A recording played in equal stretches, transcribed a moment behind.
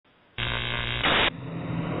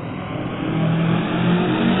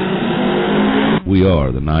We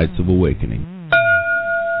are the Knights of Awakening.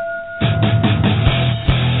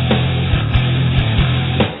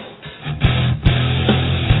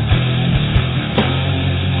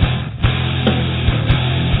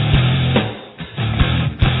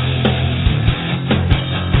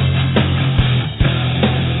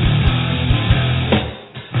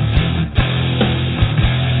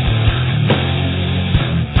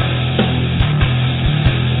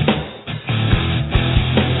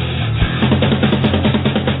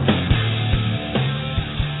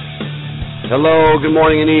 Hello, good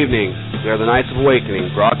morning and evening. We are the Knights of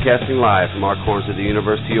Awakening, broadcasting live from our corners of the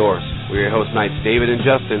universe to yours. We are your hosts, Knights David and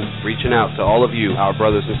Justin, reaching out to all of you, our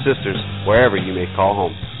brothers and sisters, wherever you may call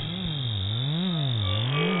home.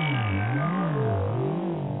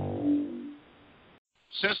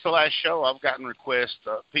 Since the last show, I've gotten requests.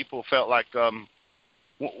 People felt like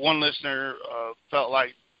one listener felt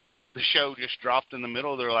like the show just dropped in the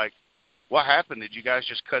middle. They're like, what happened? Did you guys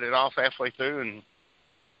just cut it off halfway through and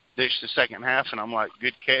ditch the second half? And I'm like,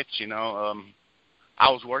 good catch. I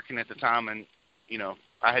was working at the time, and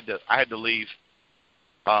I had to leave.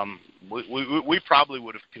 We probably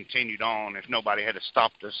would have continued on if nobody had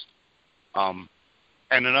stopped us. And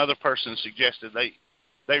another person suggested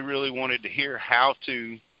they really wanted to hear how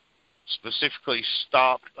to specifically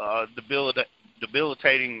stop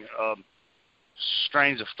debilitating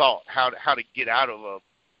strains of thought, how to get out of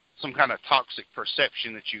some kind of toxic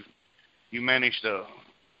perception that you managed to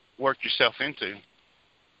work yourself into.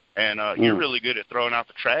 And you're really good at throwing out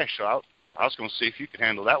the trash, so I was going to see if you could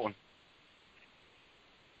handle that one.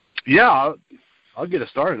 Yeah, I'll get us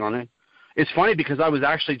started on it. It's funny because I was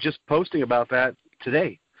actually just posting about that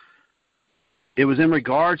today. It was in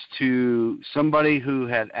regards to somebody who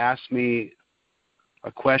had asked me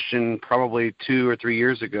a question probably 2 or 3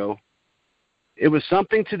 years ago. It was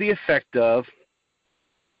something to the effect of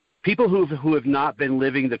people who have not been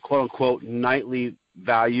living the quote-unquote nightly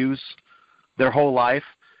values their whole life.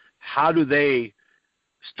 How do they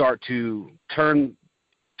start to turn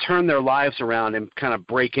their lives around and kind of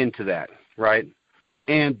break into that, right?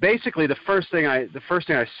 And basically the first thing I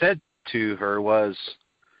said to her was,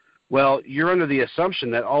 well, you're under the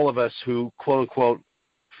assumption that all of us who quote-unquote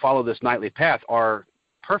follow this nightly path are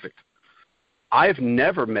perfect. I've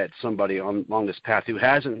never met somebody along this path who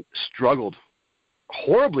hasn't struggled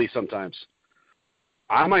horribly sometimes.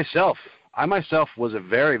 I myself was a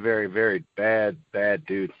very, very, very bad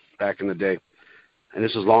dude back in the day. And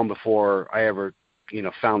this was long before I ever,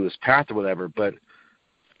 found this path or whatever, but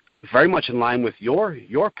very much in line with your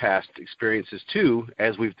past experiences too,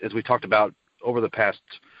 as we talked about over the past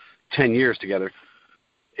 10 years together.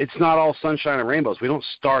 It's not all sunshine and rainbows. We don't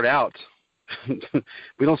start out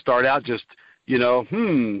just,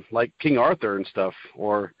 like King Arthur and stuff,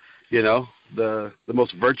 or, the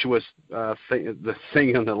most virtuous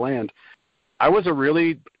thing in the land. I was a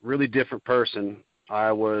really, really different person.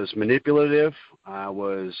 I was manipulative. I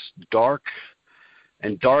was dark,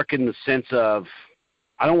 and dark in the sense of,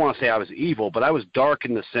 I don't want to say I was evil, but I was dark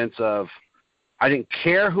in the sense of I didn't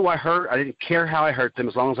care who I hurt. I didn't care how I hurt them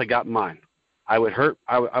as long as I got mine. I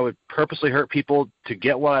would purposely hurt people to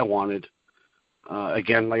get what I wanted.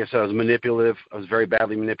 Again, like I said, I was manipulative. I was very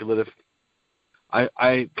badly manipulative.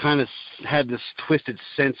 I kind of had this twisted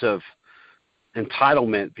sense of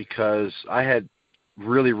entitlement because I had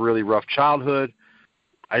really, really rough childhood.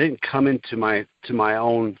 I didn't come into my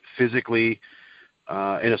own physically.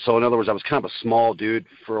 So in other words, I was kind of a small dude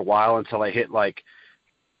for a while until I hit like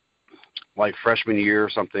freshman year or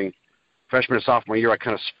something. Freshman and sophomore year, I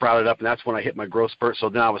kind of sprouted up, and that's when I hit my growth spurt. So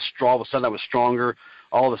then all of a sudden I was stronger.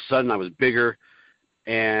 All of a sudden I was bigger,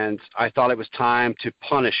 and I thought it was time to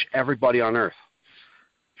punish everybody on earth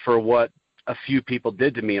for what a few people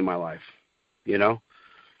did to me in my life.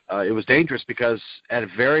 It was dangerous because at a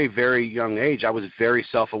very, very young age, I was very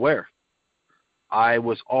self-aware. I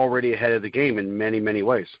was already ahead of the game in many, many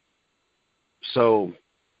ways. So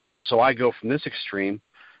I go from this extreme,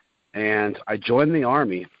 and I join the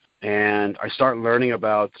Army, and I start learning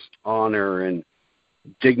about honor and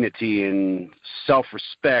dignity and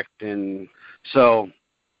self-respect. And so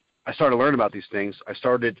I started learning about these things. I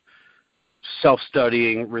started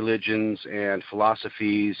self-studying religions and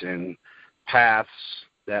philosophies and paths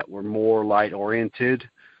that were more light-oriented.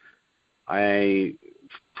 I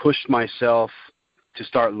pushed myself to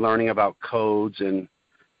start learning about codes and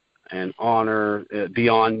honor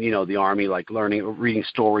beyond, the Army, like reading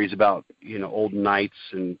stories about, old knights.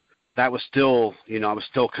 And that was still, I was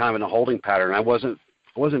still kind of in a holding pattern. I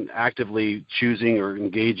wasn't actively choosing or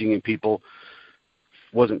engaging in people,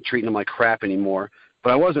 wasn't treating them like crap anymore.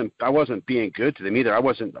 But I wasn't being good to them either. I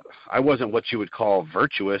wasn't what you would call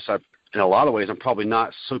virtuous. in a lot of ways, I'm probably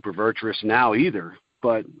not super virtuous now either.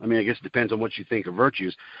 But, I mean, I guess it depends on what you think of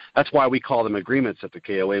virtues. That's why we call them agreements at the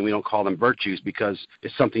KOA, and we don't call them virtues, because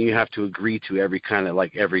it's something you have to agree to every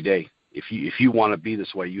day. If you want to be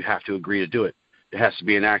this way, you have to agree to do it. It has to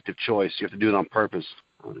be an active choice. You have to do it on purpose.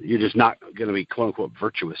 You're just not going to be, quote-unquote,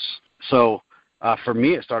 virtuous. So for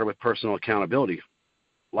me, it started with personal accountability.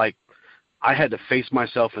 Like, I had to face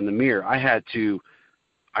myself in the mirror. I had to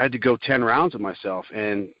go 10 rounds with myself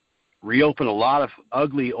and reopen a lot of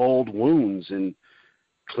ugly old wounds and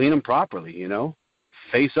clean them properly,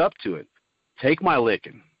 face up to it, take my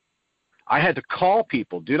licking. I had to call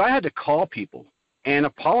people, dude. I had to call people and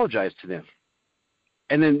apologize to them.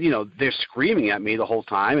 And then, they're screaming at me the whole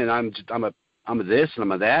time, and I'm a this and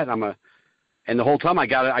I'm a that, and the whole time I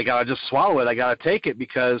gotta just swallow it. I gotta take it,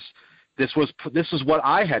 because this is what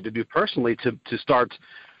I had to do personally to start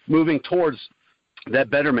moving towards that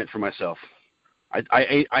betterment for myself.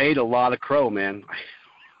 I ate a lot of crow, man.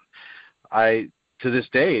 To this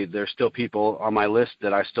day, there's still people on my list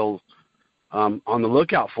that I still on the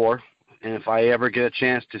lookout for, and if I ever get a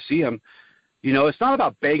chance to see them, it's not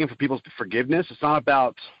about begging for people's forgiveness.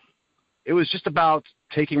 It was just about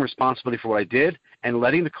taking responsibility for what I did and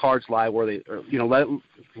letting the cards lie where they,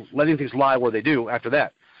 letting things lie where they do after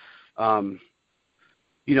that.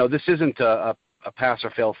 This isn't a pass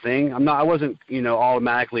or fail thing. I wasn't,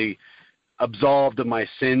 automatically absolved of my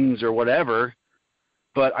sins or whatever,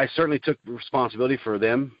 but I certainly took responsibility for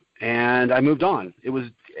them, and I moved on. It was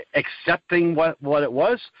accepting what it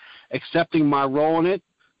was, accepting my role in it,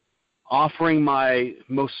 offering my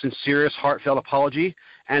most sincerest, heartfelt apology,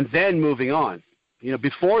 and then moving on.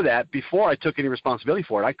 Before I took any responsibility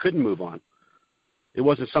for it, I couldn't move on. It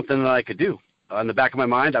wasn't something that I could do. In the back of my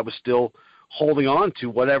mind, I was still holding on to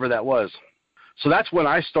whatever that was. So that's when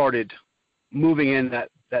I started moving in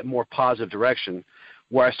that more positive direction,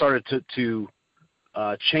 where I started to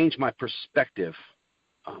change my perspective,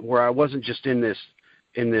 where I wasn't just in this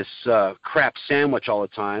crap sandwich all the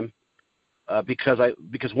time, because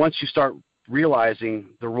once you start realizing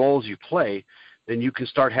the roles you play, then you can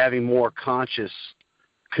start having more conscious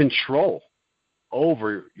control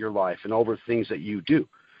over your life and over things that you do,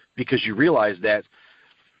 because you realize that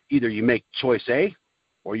either you make choice A,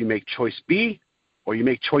 or you make choice B, or you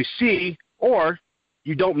make choice C, or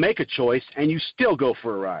you don't make a choice and you still go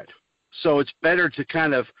for a ride. So it's better to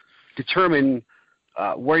kind of determine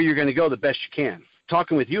where you're going to go the best you can.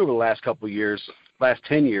 Talking with you over the last couple of years, last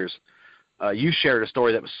 10 years, you shared a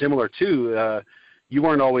story that was similar too. You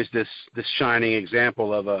weren't always this shining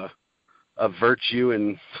example of virtue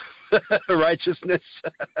and righteousness.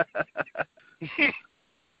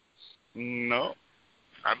 No,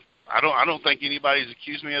 I don't think anybody's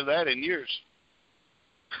accused me of that in years.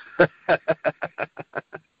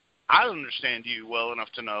 I understand you well enough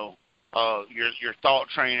to know your thought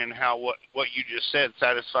train and how what you just said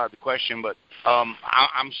satisfied the question, but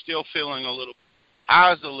I'm still feeling a little.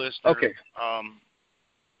 I, as a listener, okay.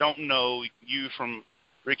 Don't know you from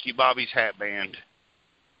Ricky Bobby's Hat Band,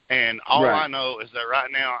 and all right. I know is that right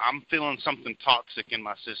now I'm feeling something toxic in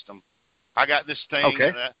my system. I got this thing,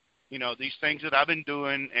 okay. that, these things that I've been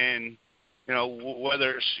doing, and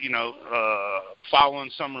whether it's following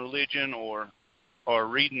some religion or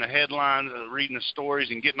reading the headlines, reading the stories,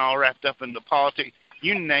 and getting all wrapped up into politics,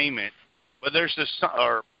 you name it. But there's this,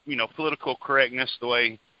 or political correctness, the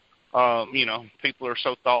way people are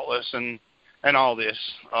so thoughtless and all this.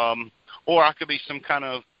 Or I could be some kind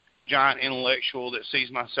of giant intellectual that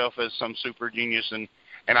sees myself as some super genius, and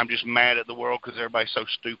I'm just mad at the world because everybody's so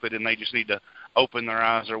stupid and they just need to open their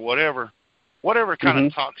eyes, or whatever kind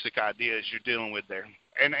of toxic ideas you're dealing with there.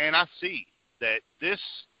 And I see that this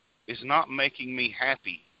is not making me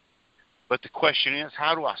happy. But the question is,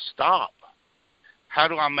 how do I stop? How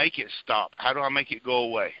do I make it stop? How do I make it go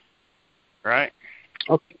away? Right?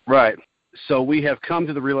 Okay. Right. So we have come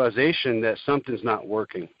to the realization that something's not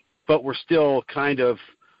working, but we're still kind of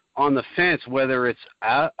on the fence, whether it's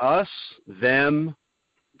us, them,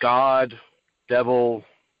 God, devil,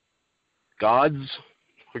 gods,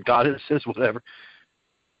 or goddesses, whatever.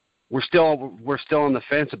 We're still on the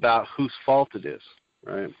fence about whose fault it is,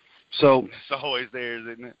 right? So it's always theirs,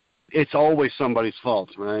 isn't it? It's always somebody's fault,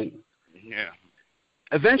 right? Yeah.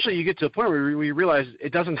 Eventually you get to a point where we realize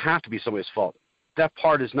it doesn't have to be somebody's fault. That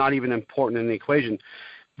part is not even important in the equation.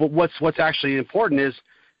 But what's actually important is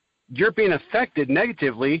you're being affected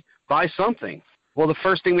negatively by something. Well, the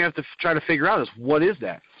first thing we have to try to figure out is, what is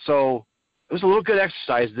that? So it was a little good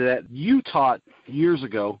exercise that you taught years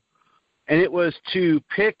ago, and it was to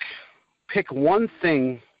pick one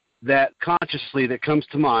thing that consciously that comes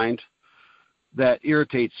to mind that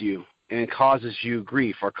irritates you, and causes you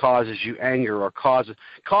grief or causes you anger or causes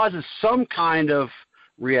some kind of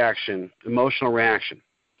reaction, emotional reaction,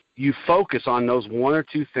 you focus on those one or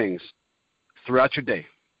two things throughout your day.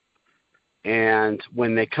 And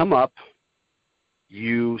when they come up,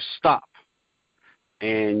 you stop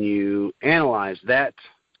and you analyze that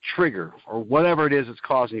trigger or whatever it is that's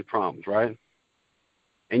causing you problems, right?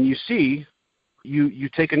 And you see, you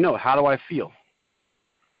take a note. How do I feel?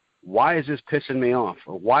 Why is this pissing me off?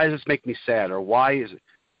 Or why does this make me sad? Or why is it?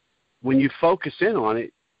 When you focus in on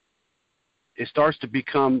it, it starts to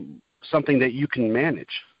become something that you can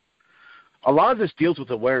manage. A lot of this deals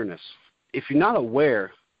with awareness. If you're not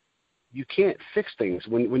aware, you can't fix things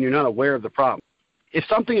when you're not aware of the problem. If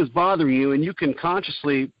something is bothering you and you can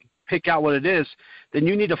consciously pick out what it is, then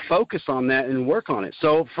you need to focus on that and work on it.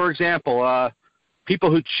 So, for example,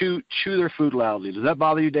 people who chew their food loudly. Does that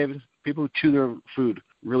bother you, David? People who chew their food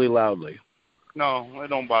really loudly. No, it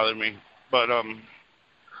don't bother me. But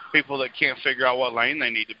people that can't figure out what lane they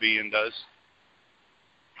need to be in does.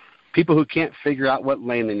 People who can't figure out what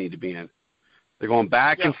lane they need to be in. They're going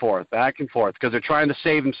back and forth, because they're trying to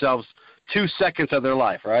save themselves 2 seconds of their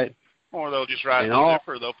life, right? Or they'll just ride the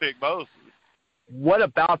zipper. They'll pick both. What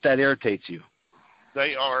about that irritates you?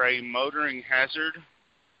 They are a motoring hazard.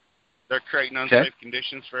 They're creating unsafe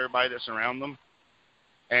conditions for everybody that's around them.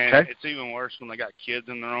 And it's even worse when they got kids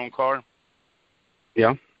in their own car.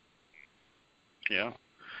 Yeah. Yeah.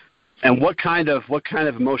 And what kind of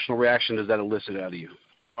emotional reaction does that elicit out of you?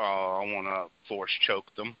 I want to force choke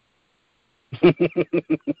them.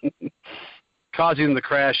 Causing them to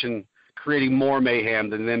crash and creating more mayhem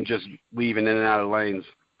than them just weaving in and out of lanes.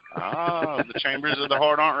 The chambers of the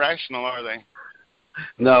heart aren't rational, are they?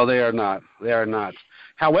 No, they are not. They are not.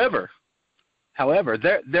 However,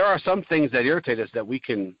 there are some things that irritate us that we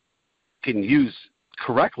can use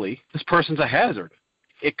correctly. This person's a hazard.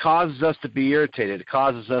 It causes us to be irritated. It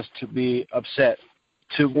causes us to be upset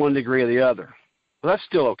to one degree or the other. Well, that's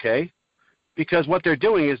still okay, because what they're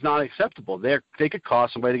doing is not acceptable. They could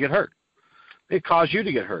cause somebody to get hurt. They could cause you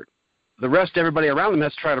to get hurt. The rest of everybody around them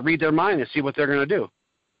has to try to read their mind and see what they're going to do.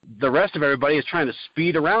 The rest of everybody is trying to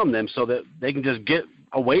speed around them so that they can just get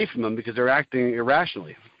away from them because they're acting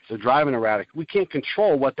irrationally. They're driving erratic. We can't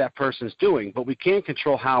control what that person's doing, but we can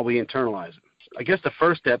control how we internalize it. I guess the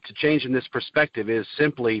first step to changing this perspective is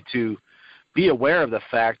simply to be aware of the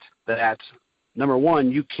fact that, number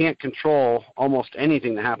one, you can't control almost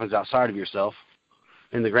anything that happens outside of yourself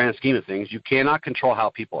in the grand scheme of things. You cannot control how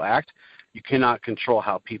people act. You cannot control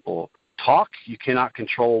how people talk. You cannot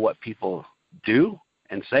control what people do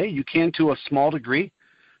and say. You can to a small degree,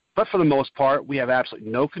 but for the most part, we have absolutely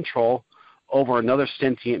no control over another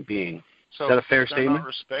sentient being. So is that a fair if they're statement? Not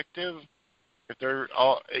respective, if they're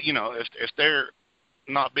all, if they're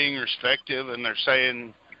not being respective and they're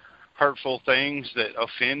saying hurtful things that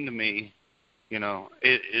offend me,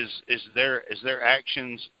 is their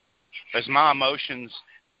actions, as my emotions,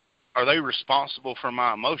 are they responsible for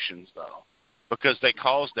my emotions though? Because they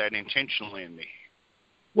caused that intentionally in me.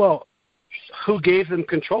 Well, who gave them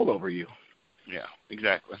control over you? Yeah,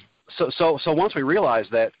 exactly. So once we realize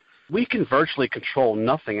that we can virtually control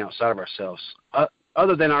nothing outside of ourselves,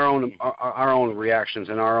 other than our own reactions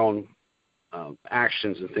and our own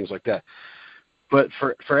actions and things like that. But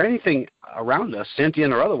for anything around us,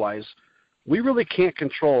 sentient or otherwise, we really can't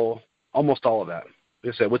control almost all of that.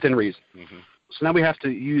 Like I said, within reason. Mm-hmm. So now we have to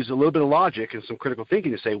use a little bit of logic and some critical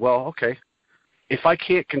thinking to say, well, okay, if I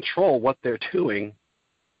can't control what they're doing,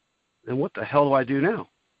 then what the hell do I do now?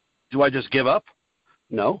 Do I just give up?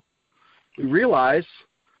 No. We realize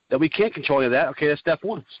that we can't control any of that. Okay, that's step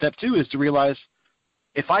one. Step two is to realize,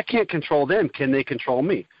 if I can't control them, can they control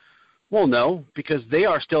me? Well, no, because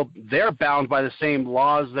they're bound by the same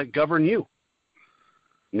laws that govern you,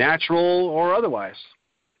 natural or otherwise.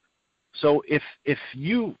 So if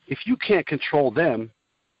you can't control them,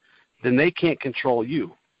 then they can't control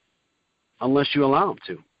you unless you allow them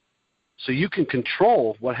to. So you can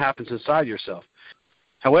control what happens inside yourself.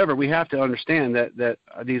 However, we have to understand that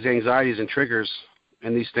these anxieties and triggers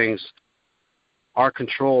and these things are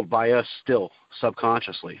controlled by us still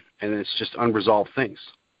subconsciously, and it's just unresolved things.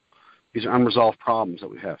 These are unresolved problems that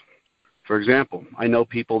we have. For example, I know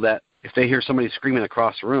people that if they hear somebody screaming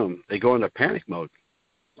across the room, they go into panic mode.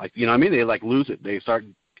 Like, you know what I mean? They lose it. They start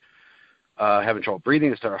having trouble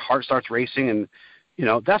breathing. Their heart starts racing, and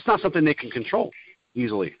that's not something they can control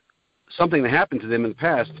easily. Something that happened to them in the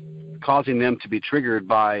past, causing them to be triggered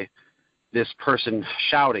by this person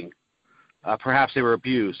shouting. Perhaps they were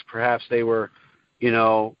abused. Perhaps they were,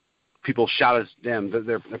 people shouted at them,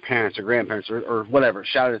 their parents or grandparents or whatever,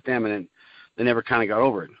 shouted at them, and they never kind of got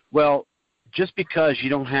over it. Well, just because you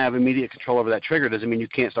don't have immediate control over that trigger doesn't mean you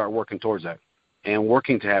can't start working towards that and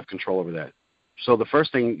working to have control over that. So the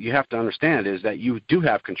first thing you have to understand is that you do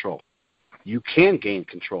have control. You can gain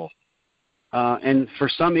control. And for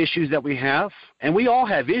some issues that we have, and we all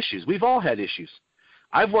have issues. We've all had issues.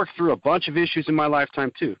 I've worked through a bunch of issues in my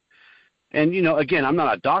lifetime too. And, again, I'm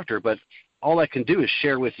not a doctor, but all I can do is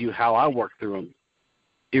share with you how I work through them.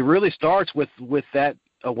 It really starts with that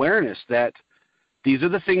awareness that these are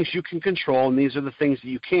the things you can control and these are the things that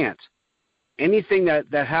you can't. Anything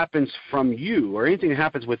that happens from you or anything that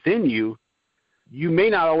happens within you, you may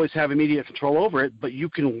not always have immediate control over it, but you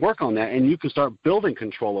can work on that and you can start building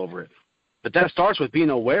control over it. But that starts with being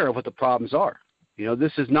aware of what the problems are.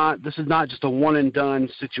 This is not just a one-and-done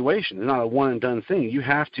situation. It's not a one-and-done thing. You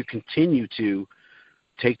have to continue to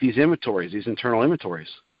take these inventories, these internal inventories.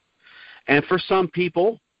 And for some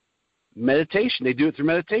people, meditation, they do it through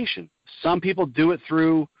meditation. Some people do it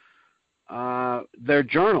through their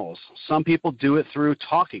journals. Some people do it through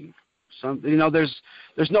talking.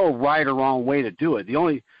 There's no right or wrong way to do it. The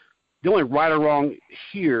only right or wrong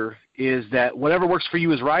here is that whatever works for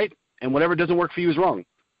you is right, and whatever doesn't work for you is wrong.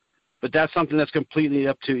 But that's something that's completely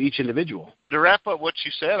up to each individual. To wrap up what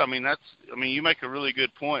you said, you make a really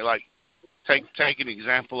good point. Like, take an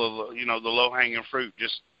example of the low-hanging fruit.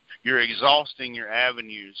 Just you're exhausting your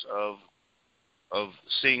avenues of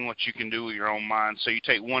seeing what you can do with your own mind. So you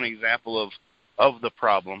take one example of the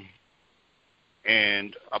problem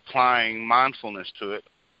and applying mindfulness to it,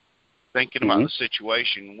 thinking about the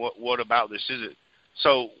situation. What about this is it?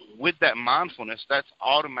 So with that mindfulness, that's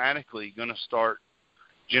automatically going to start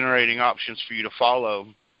generating options for you to follow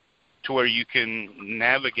to where you can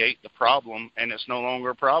navigate the problem and it's no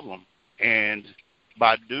longer a problem. And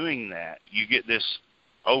by doing that, you get this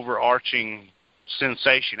overarching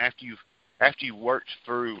sensation after you've worked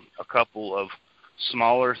through a couple of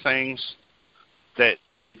smaller things that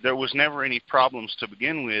there was never any problems to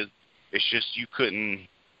begin with. It's just you couldn't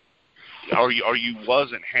or you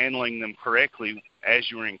wasn't handling them correctly as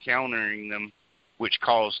you were encountering them, which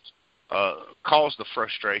caused the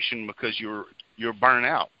frustration because you're burnt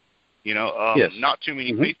out. Yes. Not too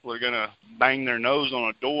many people are going to bang their nose on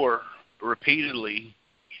a door repeatedly,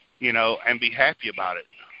 and be happy about it.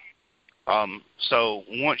 So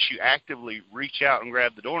once you actively reach out and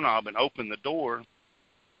grab the doorknob and open the door,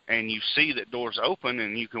 and you see that doors open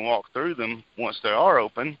and you can walk through them once they are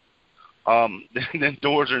open, then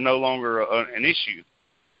doors are no longer an issue,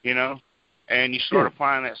 and you start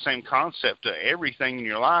applying that same concept to everything in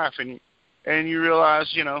your life, and you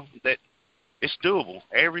realize, that it's doable.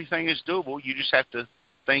 Everything is doable. You just have to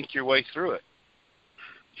think your way through it.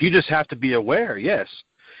 You just have to be aware, yes.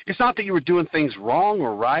 It's not that you were doing things wrong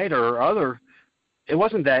or right or other. It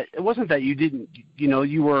wasn't that you didn't,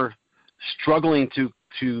 you were struggling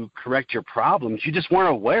to correct your problems. You just weren't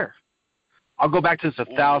aware. I'll go back to this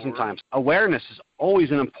 1,000 times. Awareness is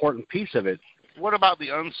always an important piece of it. What about the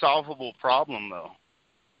unsolvable problem, though?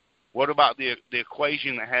 What about the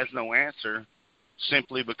equation that has no answer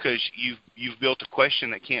simply because you've built a question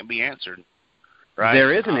that can't be answered, right?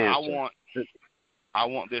 There is an answer. I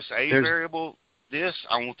want this variable this,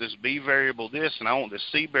 I want this B variable this, and I want this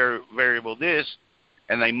C variable this,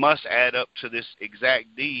 and they must add up to this exact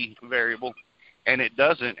D variable, and it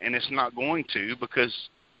doesn't, and it's not going to because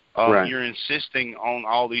you're insisting on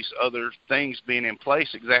all these other things being in place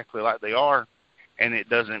exactly like they are, and it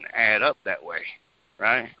doesn't add up that way,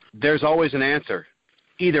 right? There's always an answer.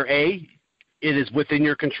 Either A, it is within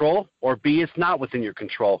your control, or B, it's not within your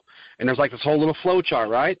control. And there's like this whole little flow chart,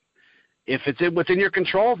 right? If it's within your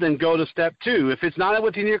control, then go to step 2. If it's not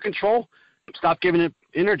within your control, stop giving it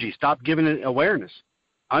energy. Stop giving it awareness.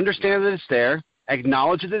 Understand that it's there,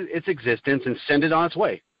 acknowledge its existence, and send it on its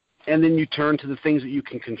way. And then you turn to the things that you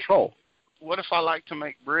can control. What if I like to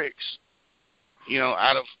make bricks,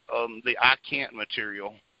 out of the I can't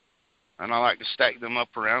material, and I like to stack them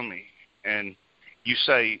up around me? And you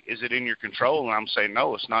say, is it in your control? And I'm saying,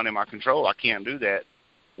 no, it's not in my control. I can't do that.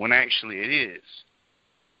 When actually it is.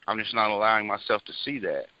 I'm just not allowing myself to see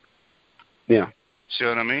that. Yeah. See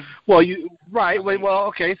what I mean? Well,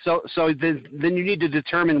 okay. So then you need to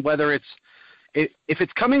determine whether if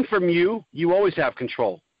it's coming from you, you always have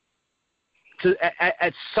control.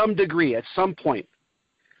 At some degree, at some point,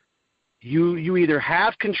 you either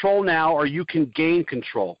have control now or you can gain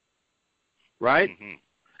control, right? Mm-hmm.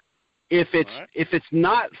 If it's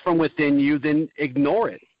not from within you, then ignore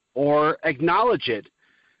it or acknowledge it,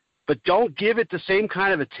 but don't give it the same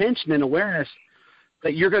kind of attention and awareness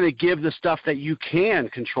that you're going to give the stuff that you can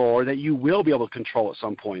control or that you will be able to control at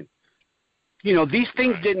some point. These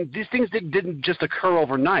things didn't just occur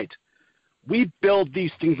overnight. We build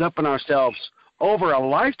these things up in ourselves over a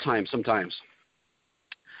lifetime sometimes.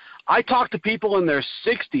 I talk to people in their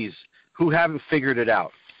 60s who haven't figured it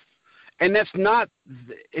out. And it's not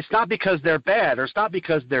because they're bad, or it's not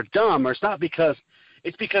because they're dumb, or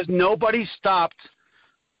it's because nobody stopped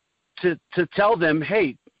to tell them,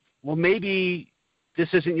 hey, well, maybe this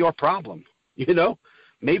isn't your problem, you know?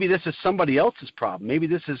 Maybe this is somebody else's problem. Maybe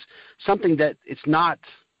this is something that it's not,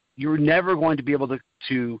 you're never going to be able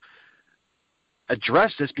to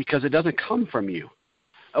address this because it doesn't come from you.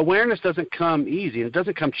 Awareness doesn't come easy, and it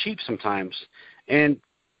doesn't come cheap sometimes. And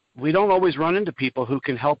we don't always run into people who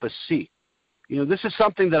can help us see. You know, this is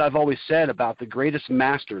something that I've always said about the greatest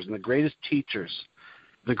masters and the greatest teachers,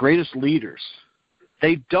 the greatest leaders.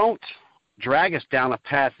 They don't drag us down a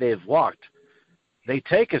path they've walked. They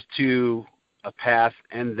take us to a path,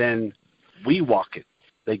 and then we walk it.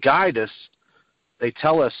 They guide us. They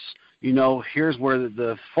tell us, you know, here's where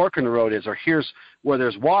the fork in the road is, or here's where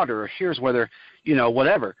there's water, or here's where there, you know,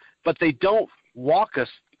 whatever. But they don't walk us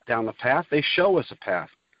down the path. They show us a path.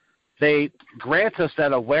 They grant us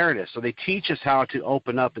that awareness, so they teach us how to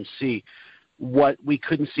open up and see what we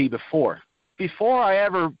couldn't see before. Before I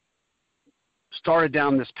ever started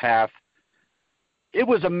down this path, it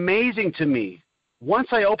was amazing to me. Once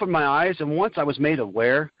I opened my eyes and once I was made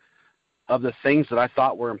aware of the things that I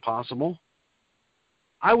thought were impossible,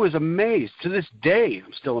 I was amazed. To this day,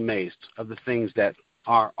 I'm still amazed of the things that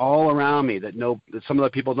are all around me that some other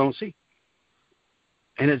people don't see.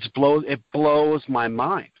 And it blows my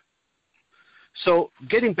mind. So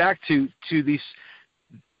getting back to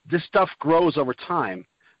this stuff grows over time.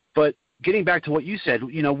 But getting back to what you said,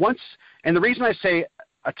 you know, and the reason I say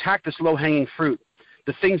attack this low-hanging fruit,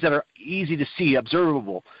 the things that are easy to see,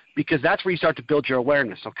 observable, because that's where you start to build your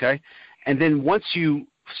awareness, okay? And then once you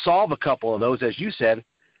solve a couple of those, as you said,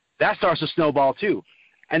 that starts to snowball too.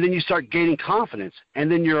 And then you start gaining confidence, and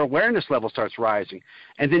then your awareness level starts rising.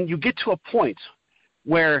 And then you get to a point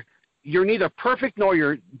where you're neither perfect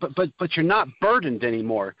nor but you're not burdened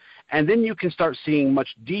anymore. And then you can start seeing much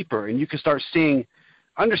deeper, and you can start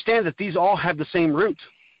understand that these all have the same root.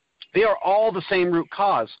 They are all the same root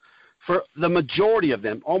cause for the majority of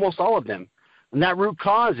them, almost all of them. And that root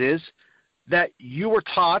cause is that you were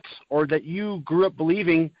taught, or that you grew up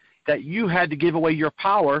believing that you had to give away your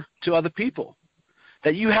power to other people,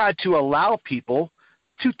 that you had to allow people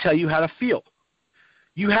to tell you how to feel.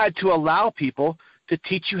 You had to allow people to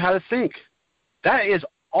teach you how to think. It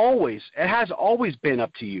has always been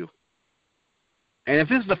up to you. And if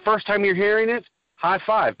this is the first time you're hearing it, high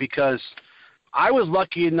five, because I was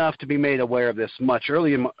lucky enough to be made aware of this much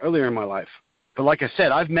earlier in my life. But like I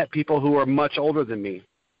said, I've met people who are much older than me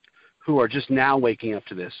who are just now waking up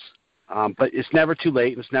to this. But it's never too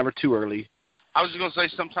late, and it's never too early. I was going to say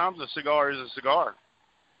sometimes a cigar is a cigar.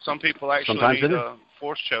 Some people actually need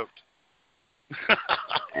force choked.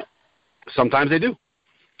 Sometimes they do.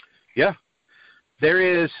 Yeah. There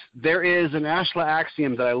is an Ashla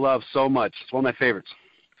axiom that I love so much. It's one of my favorites.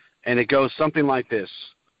 And it goes something like this.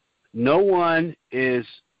 No one is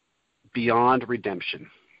beyond redemption.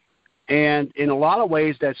 And in a lot of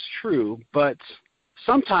ways that's true, but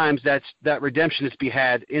sometimes that redemption is to be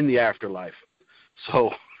had in the afterlife.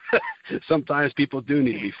 So sometimes people do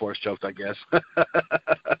need to be force choked, I guess.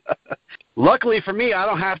 Luckily for me, I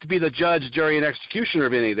don't have to be the judge, jury, and executioner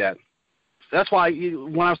of any of that. That's why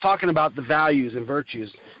when I was talking about the values and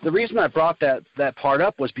virtues, the reason I brought that part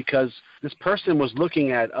up was because this person was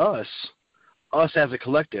looking at us as a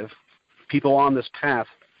collective, people on this path,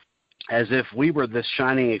 as if we were this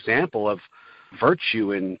shining example of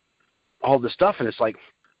virtue and all this stuff. And it's like,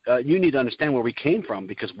 you need to understand where we came from,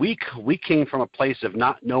 because we came from a place of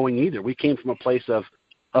not knowing either. We came from a place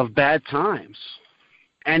of bad times.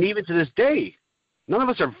 And even to this day, none of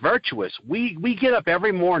us are virtuous. We get up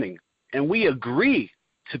every morning and we agree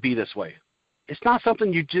to be this way. It's not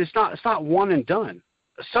something it's not one and done.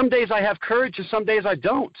 Some days I have courage and some days I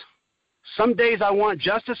don't. Some days I want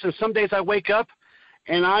justice and some days I wake up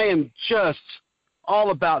and I am just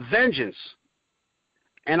all about vengeance.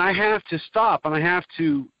 And I have to stop and I have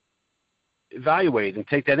to evaluate and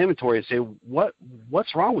take that inventory and say,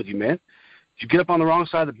 what's wrong with you, man? Did you get up on the wrong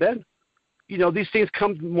side of the bed? You know, these things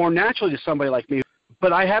come more naturally to somebody like me.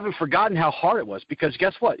 But I haven't forgotten how hard it was, because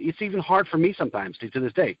guess what? It's even hard for me sometimes to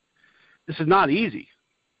this day. This is not easy.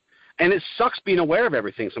 And it sucks being aware of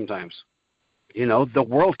everything sometimes. You know, the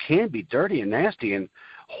world can be dirty and nasty and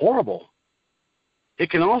horrible. It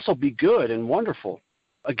can also be good and wonderful.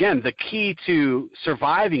 Again, the key to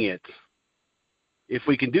surviving it, if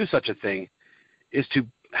we can do such a thing, is to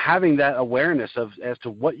having that awareness as to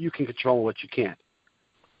what you can control and what you can't.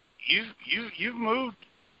 You've moved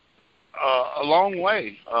A long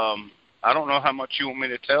way. I don't know how much you want me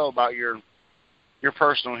to tell about your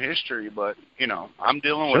personal history, but I'm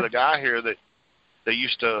dealing with a guy here that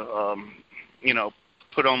used to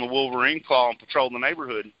put on the Wolverine claw and patrol the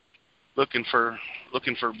neighborhood looking for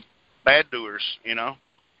bad doers,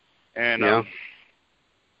 and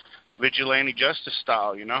vigilante justice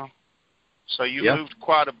style, So you moved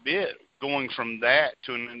quite a bit going from that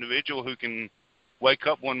to an individual who can wake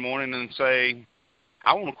up one morning and say,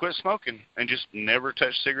 I want to quit smoking and just never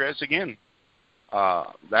touch cigarettes again.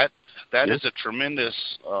 That is a tremendous,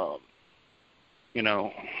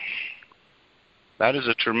 that is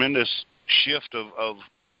a tremendous shift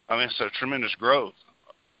it's a tremendous growth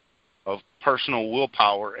of personal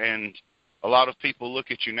willpower. And a lot of people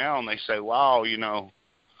look at you now and they say, wow,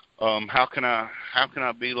 how can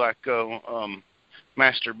I be like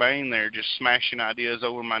Master Bane there, just smashing ideas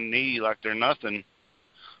over my knee like they're nothing,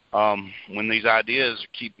 when these ideas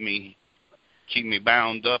keep me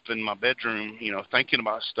bound up in my bedroom, thinking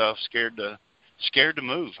about stuff, scared to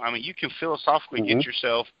move. I mean, you can philosophically get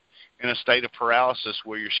yourself in a state of paralysis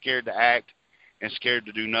where you're scared to act and scared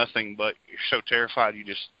to do nothing, but you're so terrified you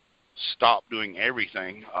just stop doing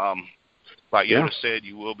everything. Like Yoda said,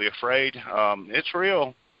 you will be afraid. It's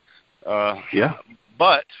real.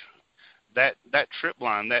 But that trip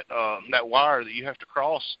line, that wire that you have to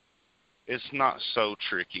cross, it's not so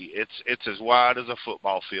tricky. It's as wide as a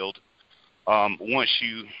football field. Once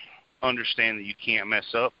you understand that you can't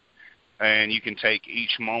mess up and you can take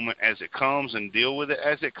each moment as it comes and deal with it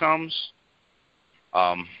as it comes.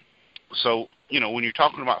 So, when you're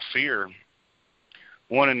talking about fear,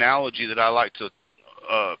 one analogy that I like to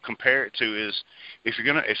compare it to is if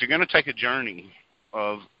you're gonna take a journey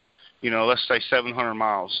of, let's say 700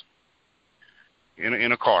 miles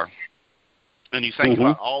in a car, and you think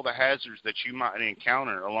about all the hazards that you might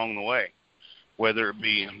encounter along the way, whether it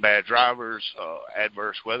be bad drivers,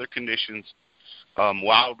 adverse weather conditions,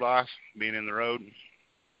 wildlife being in the road,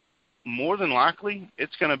 more than likely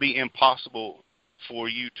it's going to be impossible for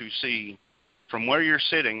you to see from where you're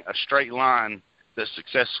sitting a straight line that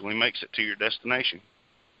successfully makes it to your destination.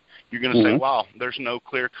 You're going to say, wow, there's no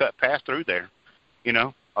clear-cut path through there.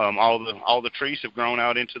 All the trees have grown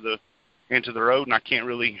out into the road, and I can't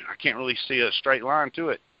really see a straight line to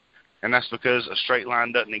it. And that's because a straight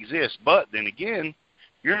line doesn't exist. But then again,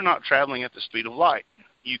 you're not traveling at the speed of light.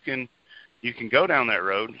 You can go down that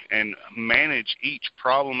road and manage each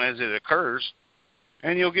problem as it occurs,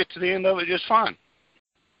 and you'll get to the end of it just fine.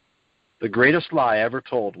 The greatest lie ever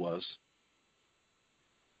told was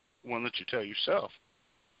one that you tell yourself.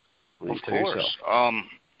 Of course.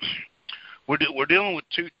 We're dealing with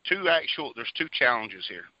there's two challenges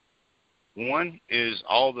here. One is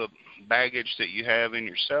all the baggage that you have in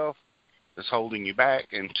yourself that's holding you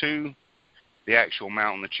back, and two, the actual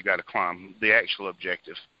mountain that you got to climb, the actual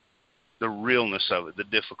objective, the realness of it, the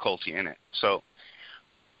difficulty in it. So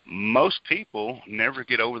most people never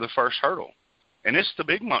get over the first hurdle, and it's the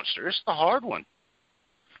big monster. It's the hard one.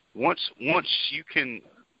 Once you can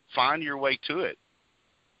find your way to it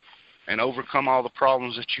and overcome all the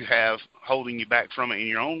problems that you have holding you back from it in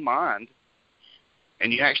your own mind,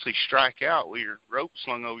 and you actually strike out with your rope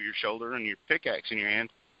slung over your shoulder and your pickaxe in your hand,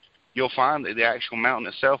 you'll find that the actual mountain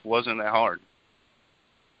itself wasn't that hard.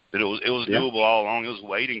 That it was doable all along. It was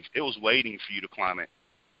waiting for you to climb it.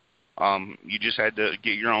 You just had to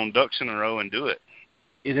get your own ducks in a row and do it.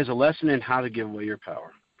 It is a lesson in how to give away your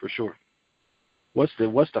power, for sure. What's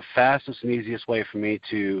the fastest and easiest way for me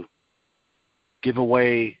to give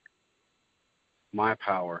away my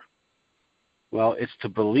power? Well, it's to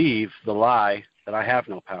believe the lie that I have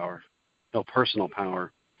no power, no personal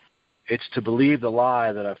power. It's to believe the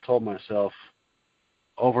lie that I've told myself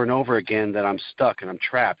over and over again, that I'm stuck and I'm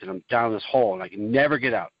trapped and I'm down in this hole and I can never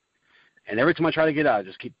get out. And every time I try to get out, I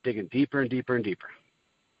just keep digging deeper and deeper and deeper.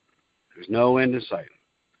 There's no end in sight.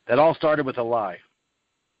 That all started with a lie.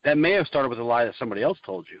 That may have started with a lie that somebody else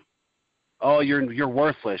told you. Oh, you're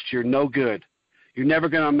worthless. You're no good. You're never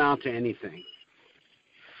going to amount to anything.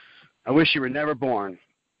 I wish you were never born.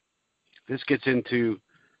 This gets into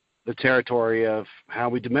the territory of how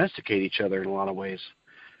we domesticate each other in a lot of ways.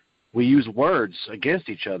 We use words against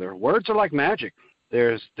each other. Words are like magic.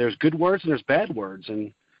 There's good words and there's bad words,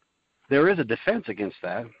 and there is a defense against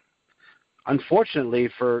that. Unfortunately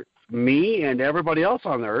for me and everybody else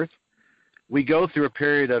on earth, we go through a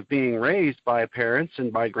period of being raised by parents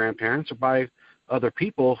and by grandparents or by other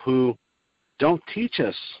people who don't teach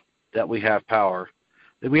us that we have power,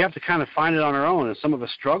 that we have to kind of find it on our own, and some of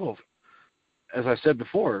us struggle, as I said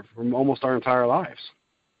before, for almost our entire lives.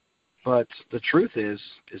 But the truth is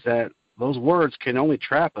that those words can only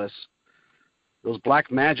trap us Those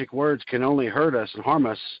black magic words can only hurt us and harm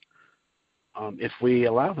us if we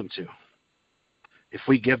allow them to, if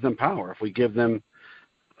we give them power, if we give them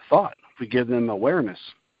thought, if we give them awareness.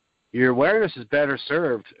 Your awareness is better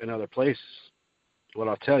served in other places, what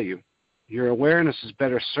I'll tell you. Your awareness is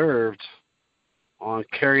better served on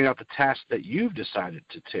carrying out the task that you've decided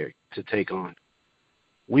to take on.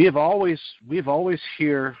 We have always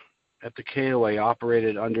here at the KOA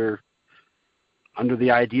operated under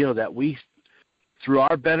the ideal that we, through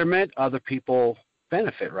our betterment, other people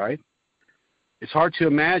benefit, right? It's hard to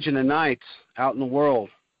imagine a knight out in the world.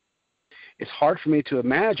 It's hard for me to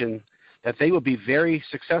imagine that they would be very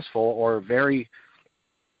successful or very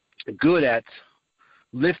good at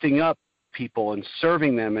lifting up people and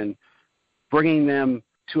serving them and bringing them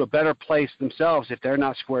to a better place themselves if they're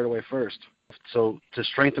not squared away first. So to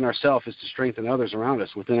strengthen ourselves is to strengthen others around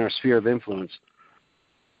us within our sphere of influence.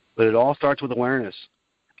 But it all starts with awareness.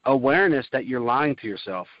 Awareness that you're lying to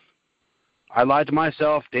yourself. I lied to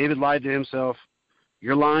myself. David lied to himself.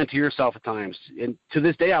 You're lying to yourself at times. And to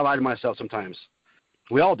this day, I lie to myself sometimes.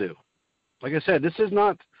 We all do. Like I said, this is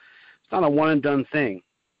not a one-and-done thing.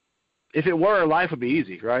 If it were, life would be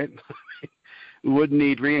easy, right? We wouldn't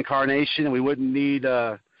need reincarnation, and we wouldn't need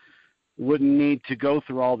to go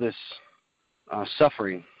through all this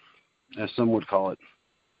suffering, as some would call it.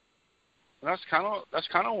 That's kind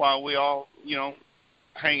of why we all,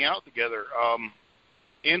 hang out together.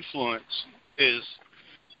 Influence is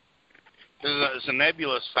a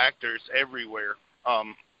nebulous factor. It's everywhere.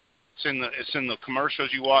 It's in the commercials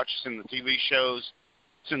you watch. It's in the TV shows.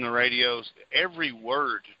 It's in the radios. Every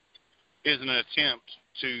word is an attempt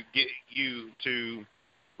to get you to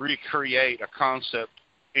recreate a concept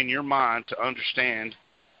in your mind to understand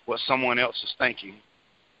what someone else is thinking.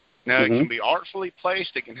 Now, It can be artfully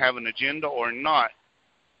placed. It can have an agenda or not.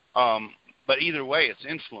 But either way, it's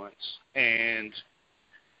influence. And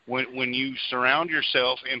when you surround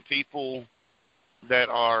yourself in people that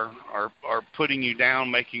are putting you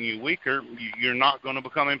down, making you weaker, you're not going to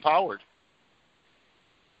become empowered.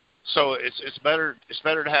 So it's better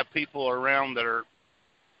to have people around that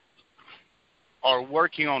are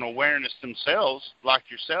working on awareness themselves, like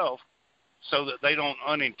yourself, so that they don't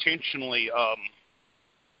unintentionally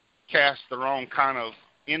cast the wrong kind of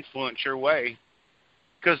influence your way,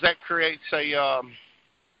 because that creates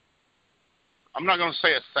I'm not going to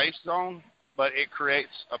say a safe zone, but it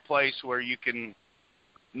creates a place where you can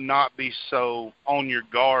not be so on your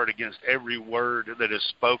guard against every word that is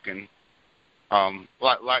spoken,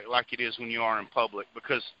 like it is when you are in public,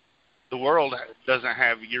 because the world doesn't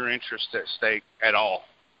have your interest at stake at all.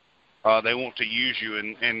 They want to use you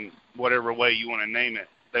in whatever way you want to name it.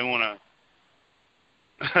 They want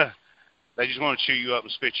to, they just want to chew you up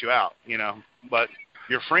and spit you out, But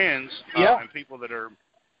your friends and people that are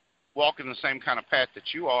walking the same kind of path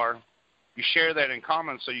that you are, you share that in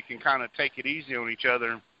common, so you can kind of take it easy on each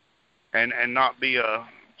other and not be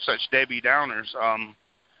such Debbie Downers.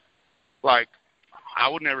 Like, I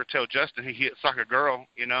would never tell Justin he hits like a girl,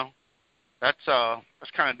 That's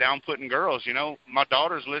kind of down-putting girls, My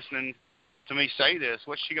daughter's listening to me say this.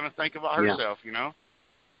 What's she going to think about herself,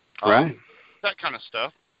 Right. That kind of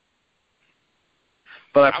stuff.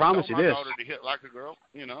 But I promise you this. I told my daughter to hit like a girl,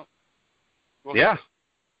 Yeah.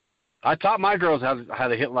 I taught my girls how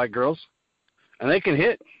to hit like girls, and they can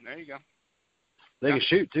hit. There you go. They can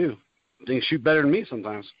shoot, too. They can shoot better than me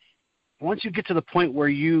sometimes. Once you get to the point where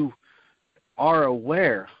you are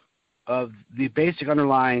aware of the basic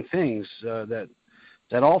underlying things, that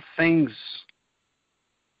all things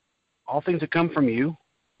that come from you,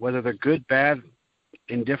 whether they're good, bad,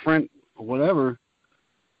 indifferent, or whatever,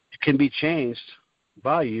 can be changed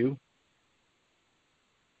by you.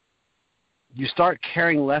 You start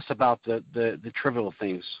caring less about the trivial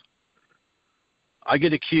things. I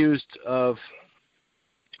get accused of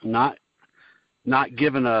not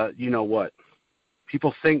giving a what.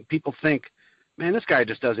 People think, man, this guy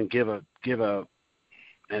just doesn't give an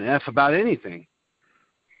F about anything.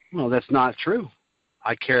 Well, that's not true.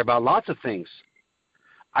 I care about lots of things.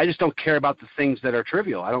 I just don't care about the things that are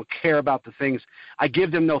trivial. I don't care about the things. I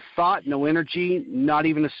give them no thought, no energy, not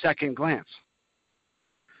even a second glance.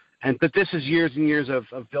 But this is years and years of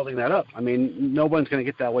building that up. I mean, no one's going to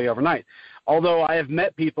get that way overnight. Although I have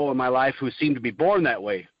met people in my life who seem to be born that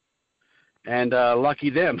way. And lucky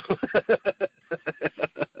them.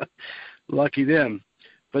 Lucky them.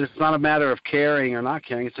 But it's not a matter of caring or not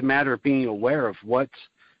caring. It's a matter of being aware of what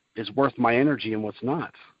is worth my energy and what's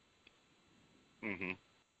not. Mm-hmm.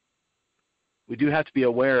 We do have to be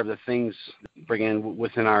aware of the things that bring in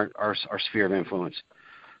within our sphere of influence.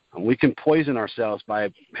 We can poison ourselves by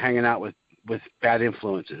hanging out with bad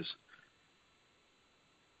influences.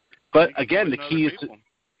 But again, the key is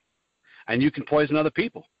and you can poison other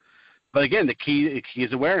people. But again, the key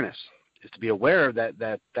is awareness, is to be aware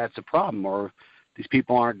that that's a problem, or these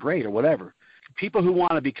people aren't great, or whatever. People who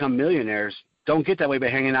want to become millionaires don't get that way by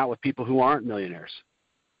hanging out with people who aren't millionaires.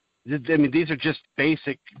 I mean, these are just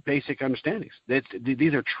basic understandings.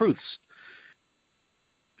 These are truths.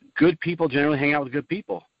 Good people generally hang out with good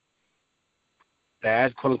people.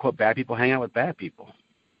 Bad, quote-unquote, bad people hang out with bad people.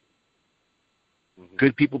 Mm-hmm.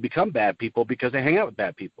 Good people become bad people because they hang out with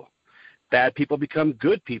bad people. Bad people become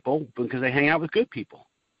good people because they hang out with good people.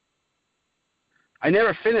 I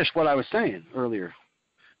never finished what I was saying earlier.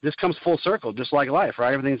 This comes full circle, just like life,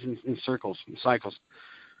 right? Everything's in circles and cycles.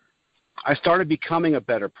 I started becoming a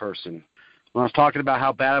better person. When I was talking about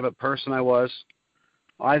how bad of a person I was,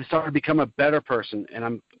 I started to become a better person,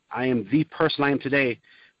 and I am the person I am today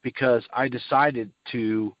because I decided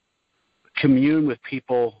to commune with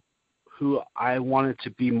people who I wanted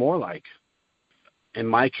to be more like. In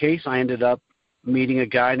my case, I ended up meeting a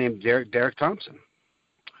guy named Derek Thompson,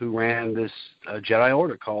 who ran this Jedi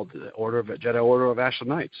Order called the Jedi Order of Ashland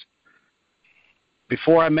Knights.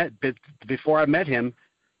 Before I met him,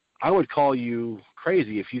 I would call you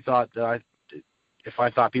crazy if you thought that if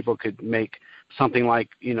I thought people could make something like,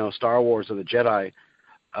 Star Wars or the Jedi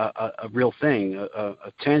a real thing,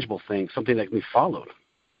 a tangible thing, something that can be followed.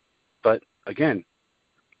 But again,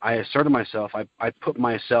 I asserted myself. I put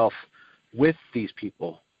myself with these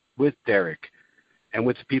people, with Derek, and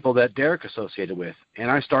with the people that Derek associated with, and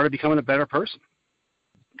I started becoming a better person.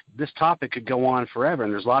 This topic could go on forever,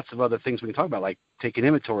 and there's lots of other things we can talk about, like taking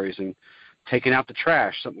inventories and taking out the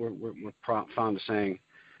trash, something we're fond of saying.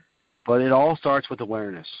 But it all starts with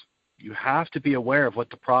awareness. You have to be aware of what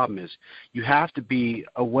the problem is. You have to be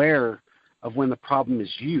aware of when the problem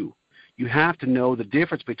is you. You have to know the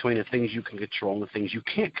difference between the things you can control and the things you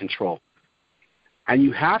can't control. And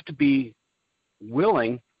you have to be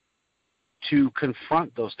willing to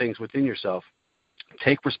confront those things within yourself.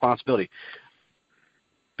 Take responsibility.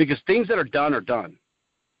 Because things that are done are done.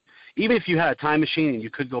 Even if you had a time machine and you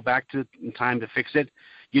could go back to in time to fix it,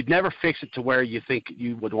 you'd never fix it to where you think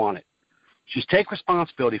you would want it. Just take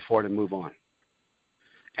responsibility for it and move on.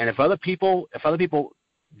 And if other people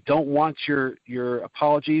don't want your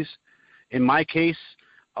apologies, in my case,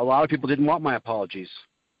 a lot of people didn't want my apologies.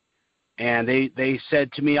 And they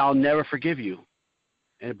said to me, "I'll never forgive you."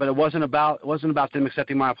 But it wasn't about them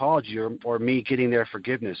accepting my apology or me getting their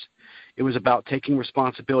forgiveness. It was about taking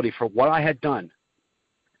responsibility for what I had done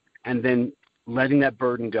and then letting that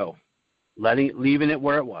burden go, leaving it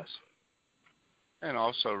where it was. And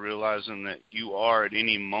also realizing that you are at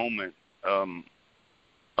any moment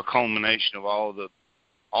a culmination of all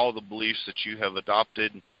the beliefs that you have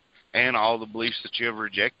adopted and all the beliefs that you have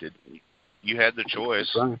rejected. You had the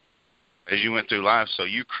choice. That's right. As you went through life, so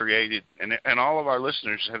you created, and all of our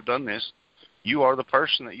listeners have done this. You are the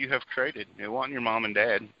person that you have created. It wasn't your mom and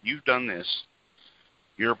dad. You've done this.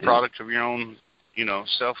 You're a product of your own,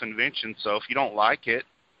 self-invention. So if you don't like it,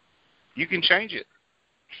 you can change it.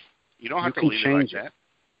 You don't have to leave it like that.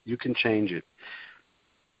 You can change it.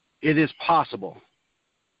 It is possible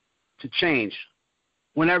to change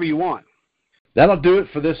whenever you want. That'll do it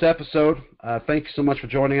for this episode. Thank you so much for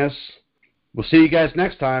joining us. We'll see you guys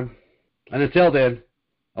next time. And until then,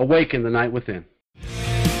 awaken the night within.